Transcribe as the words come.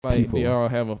Like, people. do y'all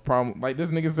have a problem? Like, this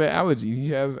nigga said allergies.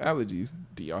 He has allergies.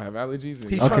 Do y'all have allergies?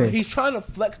 He's trying to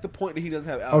flex the point that he doesn't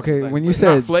have allergies. Okay, like, when you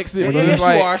said flex it, yes,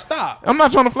 like, you are. Stop. I'm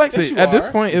not trying to flex it. At this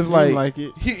point, it's like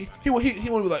it. He want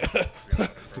to be like.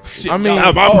 Shit, I mean,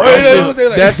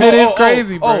 that shit is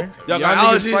crazy, bro. Y'all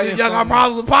got allergies. Y'all got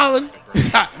problems with pollen.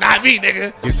 Not me,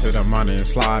 nigga. Get to the money and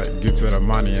slide. Get to the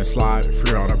money and slide.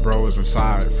 Free all the bros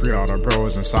inside. Free all the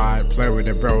bros inside. Play with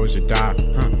the bros, you die.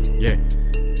 Yeah.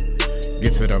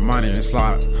 Get to the money and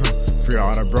slide. Free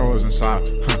all the bros inside.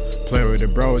 Play with the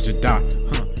bros, you die.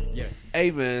 Yeah. Hey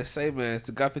man, it's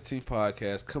the Got 15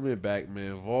 podcast coming back,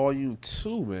 man. Volume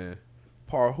 2, man.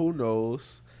 Who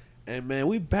knows? And man,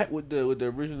 we back with the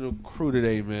original crew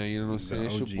today, man. You know what I'm saying?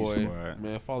 It's your boy, squad.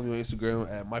 man. Follow me on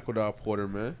Instagram at Michael.Porter,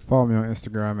 man. Follow me on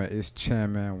Instagram at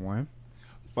it'schanman1.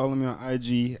 Follow me on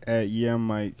IG at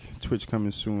Mike. Twitch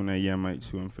coming soon at Mike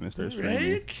 2. I'm finna start streaming.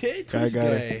 Hey, okay, Twitch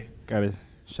gay. Gotta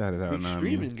shout it out Big now.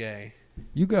 streaming gay.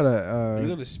 You gotta. You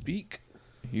gonna speak?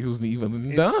 he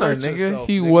wasn't done, Insert nigga. yourself,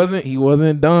 He nigga.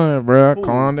 wasn't done, bro. Ooh,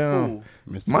 Calm down,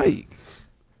 ooh. Mike.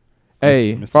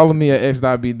 Hey, Mr. follow me at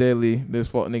x.bdeadly. This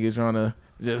fuck nigga trying to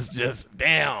just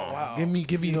damn. Wow. Give me.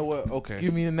 You know what? Okay.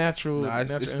 Give me a natural. Nah,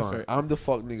 natural it's fine. insert. I'm the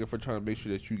fuck nigga for trying to make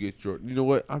sure that you get your. You know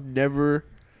what? I'm never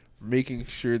making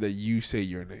sure that you say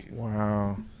your name.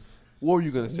 Wow. What were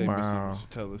you gonna say, Wow. Mr.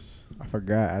 Tell us. I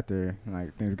forgot after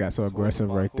things got so aggressive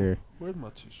right there. Where's my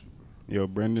tissue, bro? Yo,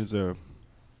 Brendan's a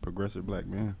progressive black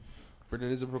man. Brendan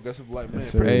is a progressive black man.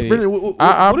 Yes, sir. Hey, Brendan,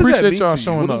 I what does that appreciate mean y'all to you?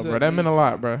 showing What does up, bro. that That meant a mean?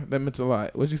 lot, bro. That meant a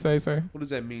lot. What'd you say, sir? What does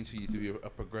that mean to you to be a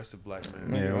progressive black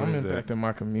man? Yeah, Nigga, what I'm is that? impacting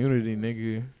my community,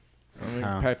 nigga. I'm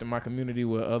How? impacting my community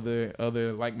with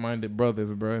other like-minded brothers,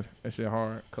 bro. That shit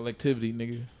hard. Collectivity,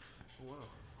 nigga.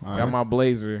 All Got right. my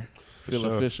blazer. Feel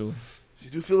sure. official. You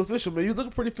do feel official, man. You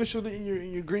looking pretty official in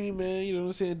your green, man. You know what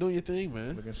I'm saying? Doing your thing,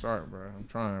 man. Looking sharp, bro. I'm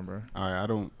trying, bro. All right, I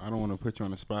don't want to put you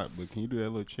on the spot, but can you do that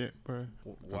little chant, bro?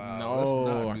 Wow. No, let's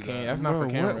I not do can't. that. That's not Bro, for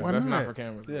cameras. why That's not not? for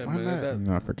cameras. Yeah, Why man.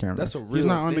 not? Not for camera. That's a real He's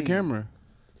not on the thing. camera.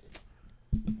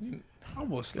 I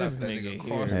almost slapped that This nigga nigga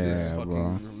across here. this Yeah, fucking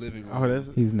bro. living room. Oh,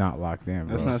 that's He's not locked in,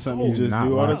 bro. that's not something so you just not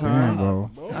do all the locked in, time.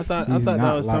 bro. I thought He's that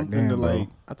not was locked something in, to bro. like.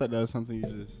 I thought that was something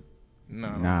you just.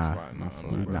 Nah, Nah, I'm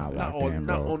he's not Not locked in, on,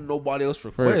 bro. not on nobody else's For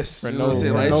request. You know no, what I'm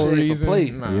saying? for Like, no shit ain't for reason. play.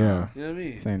 Nah. Yeah. You know what I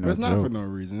mean? This ain't But no it's not for joke. no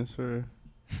reason. It's for.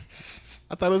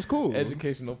 I thought it was cool.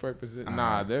 Educational purposes.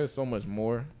 Nah, there's so much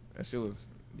more. That shit was,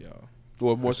 yo.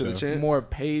 What, more to the sure. chant? More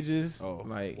pages. Oh,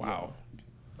 like, wow. yo,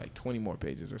 like 20 more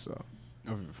pages or so.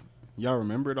 Y'all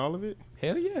remembered all of it?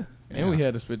 Hell yeah. And we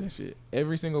had to spit that shit.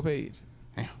 Every single page.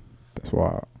 That's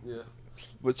wild. Yeah.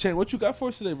 But Chan, what you got for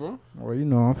us today, bro? Well, you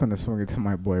know, I'm finna swing it to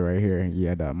my boy right here.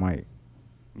 Yeah, that mic.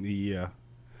 Yeah.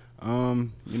 You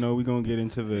know, we're gonna get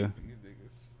into the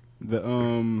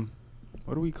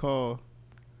what do we call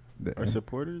our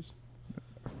supporters?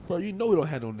 Bro, you know we don't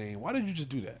have no name. Why did you just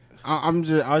do that?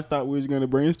 I thought we was gonna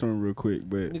brainstorm real quick,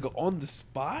 but Nigga, on the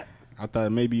spot? I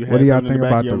thought maybe you had What do y'all something in think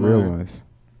the back about of the your real mind. ones?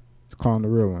 Let's call them the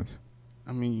real ones.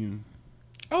 I mean,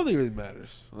 I don't think it really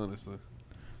matters, honestly.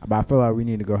 But I feel like we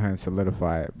need to go ahead and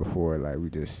solidify it before, like, we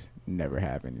just never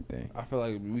have anything. I feel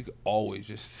like we could always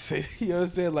just say, you know what I'm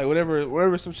saying? Like,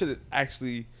 whenever some shit is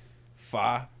actually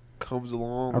fire comes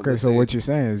along. Okay, so what you're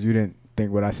saying is you didn't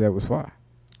think what I said was fine.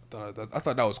 I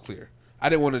thought that was clear. I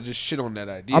didn't want to just shit on that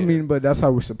idea. I mean, but that's how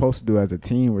we're supposed to do as a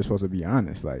team. We're supposed to be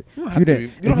honest. Like, you don't if have, you to, didn't,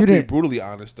 be, you don't if have you to be didn't, brutally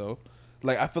honest, though.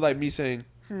 Like, I feel like me saying,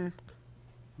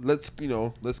 let's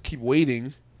keep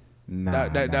waiting. nah, I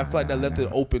feel like that left nah. it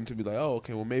open to be like, oh,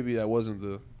 okay, well, maybe that wasn't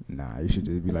the. Nah, you should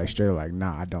just be like straight, like,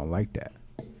 nah, I don't like that.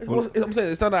 I'm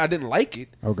saying it's not that I didn't like it,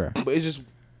 Okay. but it's just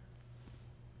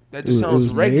that It just sounds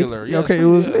was regular. mid? Yeah, Okay, it's it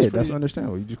was pretty- yeah, mid. That's pretty-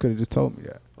 understandable. You just could have just told me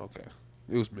that. Okay,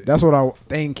 it was mid. That's what I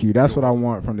thank you. That's what I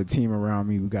want from the team around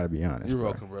me. We got to be honest. You're bro.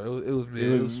 welcome, bro. It was mid.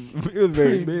 it was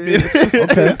very pretty big.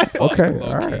 Okay. Okay.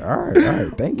 low All key. right. All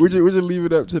right. Thank you. We just leave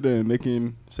it up to them. They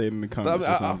can say it in the I, comments.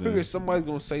 or I something. figure somebody's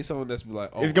gonna say something that's be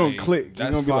like, oh, It's gonna hey, click. You're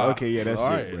That's gonna be like, fire. okay, yeah, that's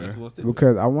All it, right, bro. that's what's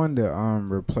Because I wanted to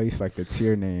replace like the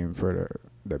tier name for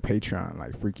the Patreon,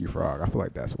 like Freaky Frog. I feel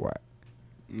like that's whack.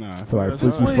 Nah, I feel like that's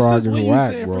Freaky fine. Frog Since is when you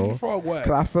whack, saying bro. Freaky Frog whack?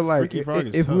 Cause I feel like Freaky Frog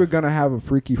is if tough. we're gonna have a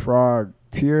Freaky Frog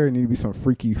tier, it need to be some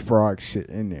Freaky Frog shit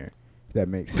in there. If that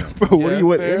makes sense. But what Yeah, do you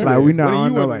want fair. in Like, there? we not What do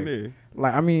on you no, want in like- there?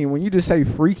 Like, I mean, when you just say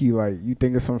freaky, like, you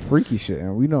think of some freaky shit,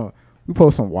 and we know we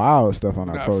post some wild stuff on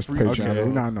our Not post freaky, Patreon. okay. But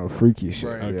we not no freaky shit.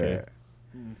 Right. Okay.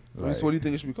 So what do you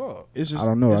think it should be called? It's just I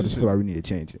don't know. it's I just feel like we need to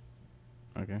change it.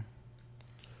 okay.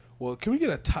 Well, can we get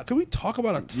a can we talk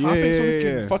about a topic so we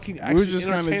can fucking actually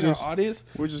entertain our audience?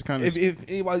 We're just kind of if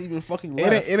anybody's even fucking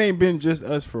left. It ain't been just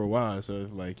us for a while, so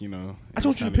it's like, you know. I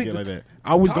told you to pick like that.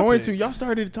 I was going to. Y'all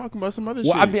started talking about some other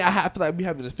shit. Well, I mean, I feel like we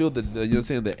having to feel the you know what I'm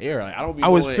saying, the air. Like, I don't. Be I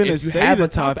was finna say the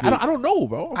topic. I don't know,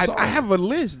 bro. I have a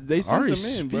list. They sent them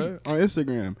in, bro, on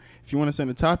Instagram. If you want to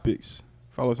send the topics,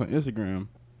 follow us on Instagram.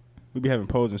 We be having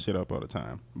polls and shit up all the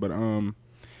time. But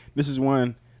this is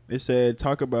one. They said,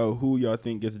 talk about who y'all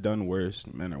think gets done worse,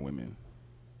 men or women.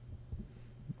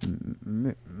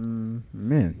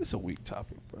 Men. It's a weak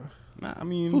topic, bro. Nah, I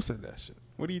mean, who said that shit?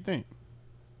 What do you think?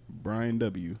 Brian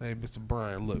W. Hey, Mr.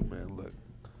 Brian, look, man, look.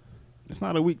 It's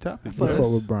not a weak topic. We fuck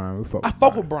with Brian. I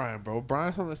fuck with Brian, bro.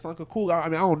 Brian sounds like a cool guy. I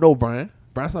mean, I don't know Brian.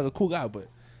 Brian sounds like a cool guy, but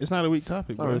it's not a weak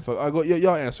topic, bro. Really I'll go.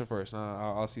 Y'all answer first.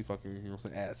 I'll see if I can, you know,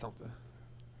 add something.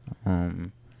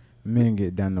 Men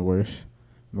get done the worst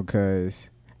because.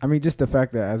 I mean, just the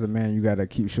fact that as a man, you got to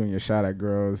keep shooting your shot at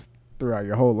girls throughout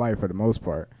your whole life for the most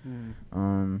part.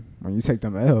 When you take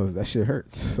them L's, that shit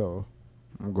hurts. So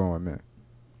I'm going with men.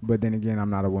 But then again,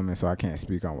 I'm not a woman, so I can't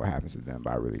speak on what happens to them,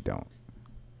 but I really don't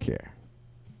care.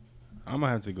 I'm going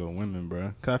to have to go women,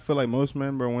 bro. Because I feel like most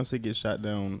men, bro, once they get shot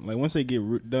down, like once they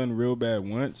get done real bad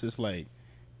once, it's like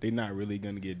they not really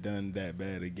going to get done that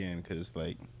bad again because,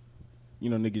 like, you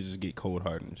know, niggas just get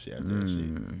cold-hearted and shit after that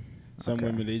shit. Some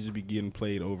women, they just be getting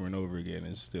played over and over again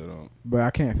and still don't. But I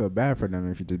can't feel bad for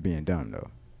them if you're just being dumb, though.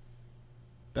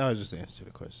 That was just the answer to the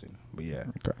question. But, yeah.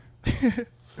 Okay.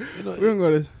 You know, we're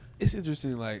going to... It's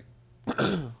interesting, like,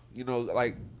 you know,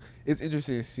 like, it's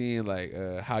interesting seeing, like,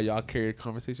 how y'all carry a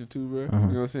conversation, too, bro. You know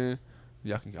what I'm saying?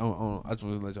 Y'all can, I just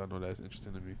want to let y'all know that's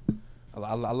interesting to me.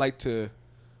 I like to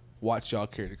watch y'all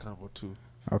carry the convo, too.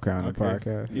 Okay, on the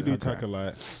podcast. You do talk a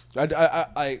lot.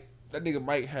 That nigga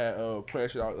Mike had played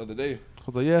shit out the other day. I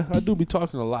was like, yeah, I do be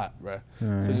talking a lot, bro.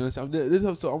 Right. So you know what I'm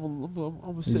saying? So I'm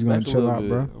gonna sit back a little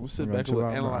bit. I'm gonna sit back a little,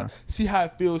 analyze, see how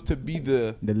it feels to be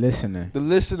the listener. The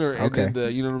listener, and then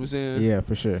the, you know what I'm saying? Yeah,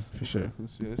 for sure.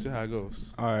 Let's see how it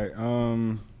goes. All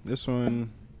right, this one,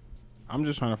 I'm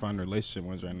just trying to find relationship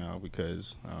ones right now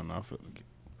because I don't know. I feel like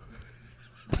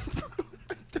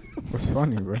what's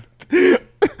funny, bro?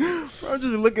 I'm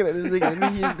just looking at this nigga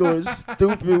and he's going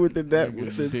stupid with the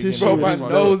tissue. Bro, my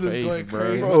nose is going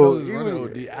crazy. Bro,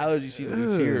 the allergy season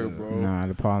is here, bro. Nah,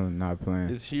 the pollen not playing.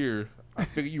 It's here. I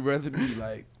figure you rather me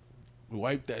like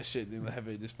wipe that shit than have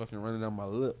it just fucking running down my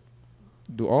lip.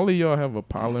 Do all of y'all have a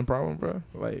pollen problem, bro?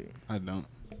 Like, I don't.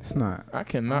 It's not. I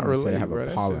cannot relate. I have bro.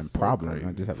 a pollen problem.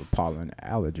 I just have a pollen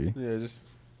allergy. Yeah, just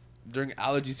during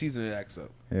allergy season it acts up.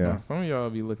 Yeah. Nah, some of y'all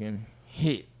be looking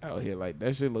hit out here, like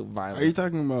that shit look violent. Are you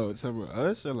talking about some of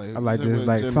us or like? I like this,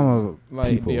 like some of like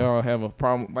people. Do y'all have a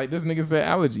problem? Like this nigga said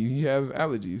allergies. He has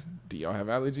allergies. Do y'all have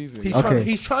allergies?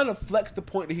 He's trying to flex the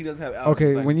point that he doesn't have allergies.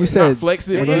 Okay, like, when you said flex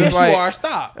it, yes, it's like, you are.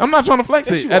 Stop. I'm not trying to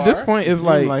flex it. At this point, it's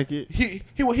like it. He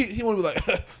want to be like.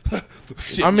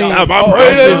 Shit, I mean,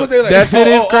 that shit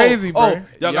is crazy, bro.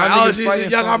 Y'all got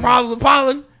allergies. Y'all got problems with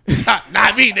pollen.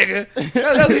 Not me, nigga.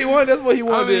 That's what he wanted. That's what he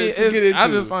wanted to get into. I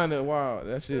just find it wild.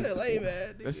 That shit.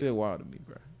 That shit wild to me,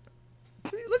 bro.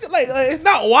 Look at like it's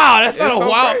not wild. That's not a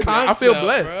wild concept. I feel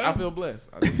blessed. Bro. I feel blessed.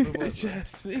 I just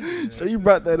feel blessed. So you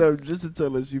brought that up just to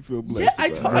tell us you feel blessed. Yeah,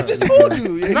 I just told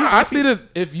you. Yeah, nah, I see this.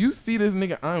 If you see this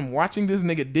nigga, I'm watching this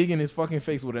nigga digging his fucking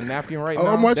face with a napkin right now.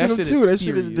 I'm watching him too. That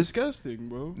shit is disgusting,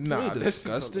 bro. Nah, really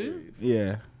disgusting.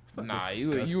 Yeah. Nah,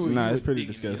 it's pretty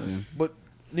disgusting. But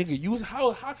nigga,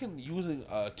 how can using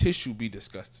tissue be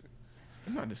disgusting?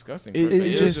 It's not disgusting.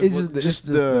 It's just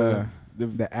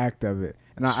the act of it.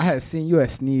 And I had seen you had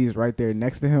sneezed right there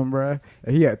next to him, bro.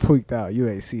 And he had tweaked out. You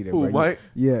ain't seen it, bro. Mike?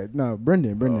 Yeah, no,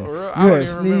 Brendan. You had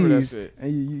sneezed,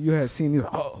 and you had seen. You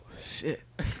like, oh shit.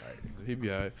 He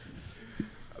be alright.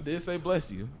 I did say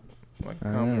bless you, like a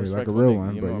real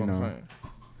one, you but know what you I'm know. saying?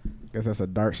 Guess that's a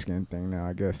dark skin thing now.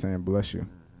 I guess saying bless you.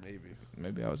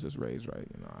 Maybe I was just raised right.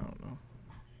 You know, I don't know.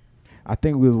 I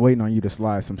think we was waiting on you to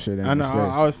slide some shit in. I know.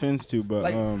 I was fins too, but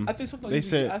like, I think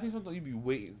sometimes you be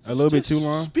waiting a little bit too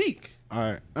long. Speak. All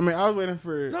right. I mean, I was waiting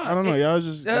for. I don't know. Y'all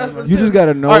just. You just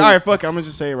gotta know. All right, fuck it. I'm gonna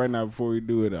just say it right now before we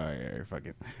do it. All right, fuck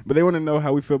it. But they want to know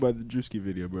how we feel about the Drewski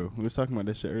video, bro. We was talking about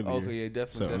that shit earlier. Okay, yeah,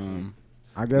 definitely.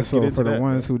 I guess so. For the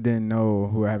ones who didn't know,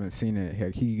 who haven't seen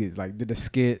it, he like did a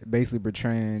skit basically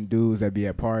portraying dudes that be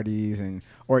at parties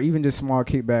or even just small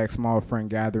kickbacks, small friend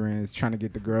gatherings, trying to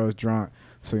get the girls drunk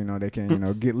so you know they can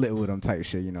get lit with them type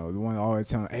shit. You know, the one always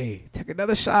telling, hey, take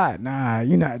another shot. Nah,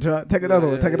 you're not drunk. Take another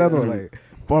one. Take another one. Like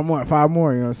 4 more, 5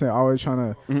 more. You know what I'm saying? Always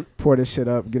trying to pour this shit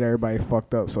up, get everybody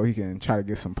fucked up so he can try to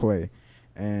get some play.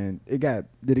 and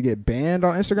did it get banned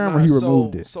on Instagram or he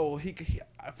removed it? So he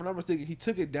if I'm not mistaken, he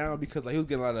took it down because like he was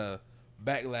getting a lot of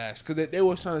backlash because they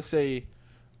was trying to say,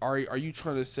 are you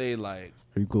trying to say like,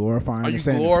 are you glorifying? Are you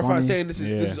saying glorifying saying this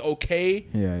is okay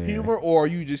humor, or are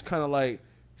you just kind of like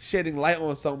shedding light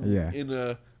on something in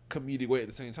a comedic way at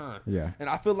the same time? Yeah. And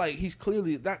I feel like he's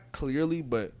not clearly,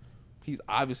 but he's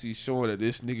obviously showing that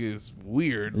this nigga is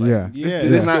weird. Like, this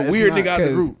is the weird nigga out of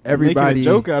the group. Everybody making a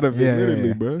joke out of it,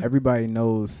 literally, bro. Everybody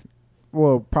knows.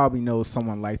 Well, probably knows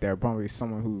someone like that. Probably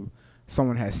someone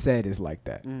has said is like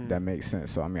that. That makes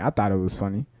sense. So I mean, I thought it was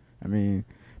funny. I mean,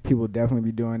 people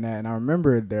definitely be doing that. And I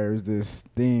remember there was this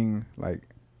thing like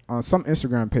on some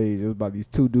Instagram page. It was about these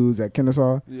two dudes at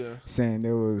Kennesaw saying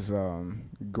there was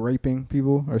graping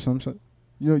people or some shit.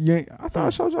 You ain't. I thought I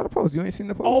showed y'all the post. You ain't seen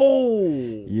the post?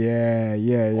 Oh, yeah.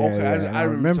 Okay, I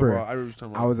remember.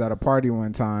 I was at a party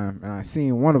one time and I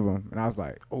seen one of them and I was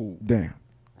like, oh, damn.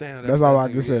 That's all I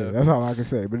can say. That's all I can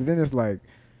say. But then it's like,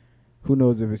 who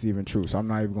knows if it's even true? So I'm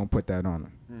not even gonna put that on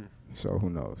them. So who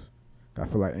knows? I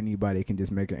feel like anybody can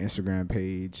just make an Instagram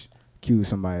page, accuse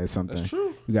somebody of something. That's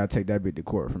true. You gotta take that bit to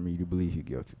court for me to believe you're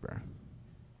guilty, bro.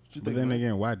 But then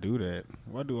again, why do that?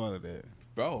 Why do all of that?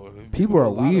 Bro, people are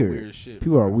weird shit,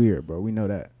 people are weird, bro. We know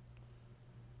that.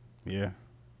 Yeah.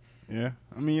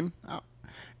 I mean,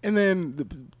 and then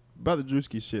about the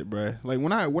Drewski shit, bro. Like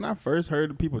when I first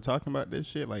heard people talking about this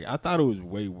shit, like I thought it was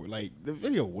way worse. Like the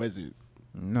video wasn't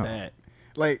that.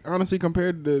 Like honestly,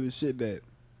 compared to the shit that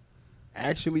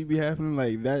actually be happening,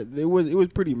 like that, it was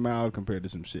pretty mild compared to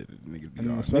some shit that niggas be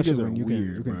on. Especially when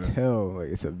you can tell like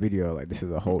it's a video, like this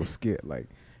is a whole skit, like.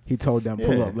 He told them,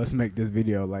 pull up, let's make this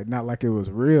video. Like, not like it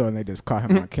was real and they just caught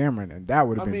him on camera and that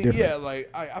would have been different. Yeah, like,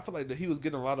 I feel like that he was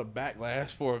getting a lot of backlash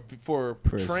for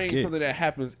portraying something that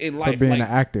happens in life. For being like, an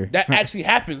actor. That actually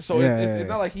happens. So it's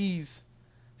not like he's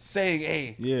saying,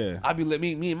 hey, I be let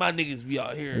me and my niggas be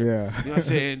out here. Yeah. You know what I'm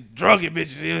saying? Drugging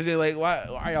bitches. You know what I'm saying? Like, why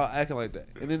are y'all acting like that?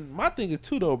 And then my thing is,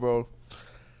 too, though, bro,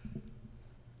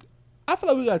 I feel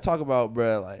like we got to talk about,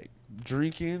 bro, like,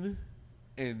 drinking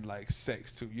and like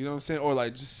sex too, you know what I'm saying, or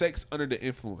like just sex under the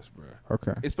influence, bro.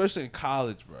 Okay. Especially in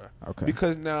college, bro. Okay.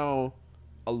 Because now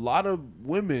a lot of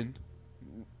women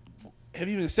have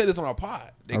even said this on our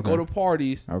pod. They go to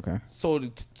parties, so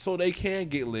they can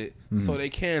get lit, so they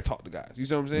can talk to guys. You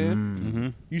see what I'm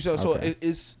saying? So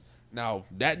it's now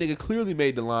that nigga clearly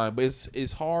made the line, but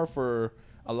it's hard for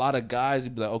a lot of guys to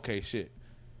be like, okay, shit.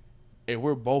 If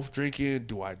we're both drinking,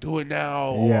 do I do it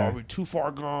now, or are we too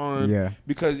far gone? Yeah.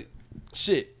 Because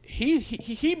shit,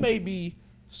 he may be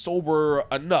sober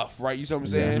enough, right? You see what I'm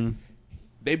saying?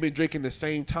 They've been drinking the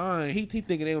same time. He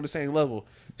thinking they on the same level.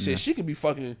 Shit, she could be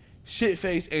fucking shit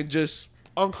faced and just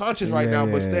unconscious right now,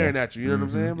 but staring at you. You know what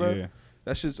I'm saying, bro? Yeah.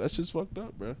 That's just fucked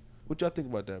up, bro. What y'all think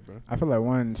about that, bro? I feel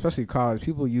like especially college,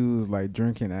 people use like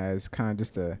drinking as kind of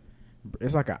just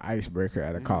it's like an icebreaker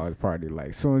at a college party. Like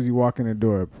as soon as you walk in the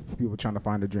door, people trying to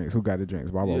find the drinks. Who got the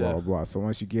drinks? Blah blah blah blah. So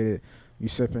once you get it, you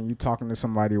sipping, you talking to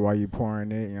somebody while you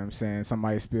pouring it. You know what I'm saying?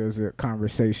 Somebody spills a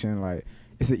conversation. Like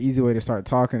it's an easy way to start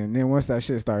talking. And then once that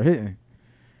shit start hitting,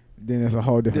 then it's a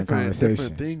whole different conversation.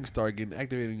 Different things start getting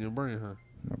activated in your brain, huh?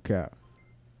 No cap.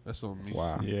 That's on me.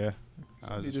 Wow. Yeah.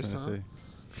 I was just gonna say.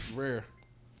 It's rare.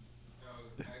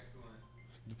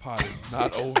 The pot is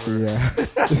not over. Yeah.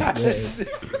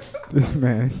 This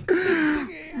man.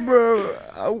 Bro.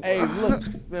 Hey,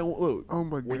 look, man. Look, oh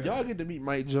my God. When y'all get to meet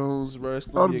Mike Jones, bro, it's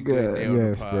going to be a good day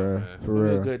on the pod, bro. Man. It's going to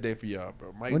be a good day for y'all,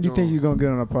 bro. Mike when do you think you're going to get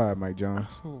on the pod, Mike Jones?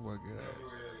 Oh, my God.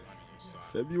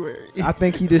 February. I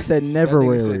think he just said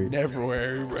never-wary. He said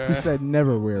never-wary, bro. He said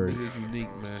never-wary. It is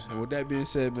unique, man. And with that being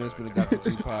said, man, it's been a Got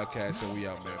 15 podcast, and we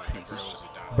out, man. Peace.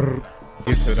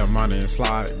 Get to the money and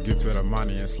slide. Get to the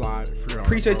money and slide.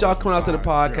 Appreciate y'all coming out to the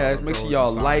podcast. Make sure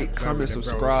y'all like, comment,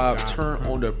 subscribe, turn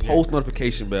on the post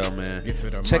notification bell, man.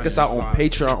 Check us out on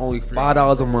Patreon, only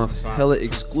 $5 a month. Hella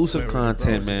exclusive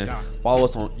content, man. Follow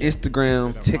us on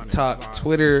Instagram, TikTok,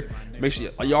 Twitter. Make sure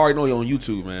y'all already know you're on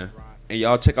YouTube, man. And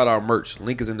y'all check out our merch.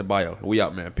 Link is in the bio. We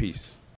out, man. Peace.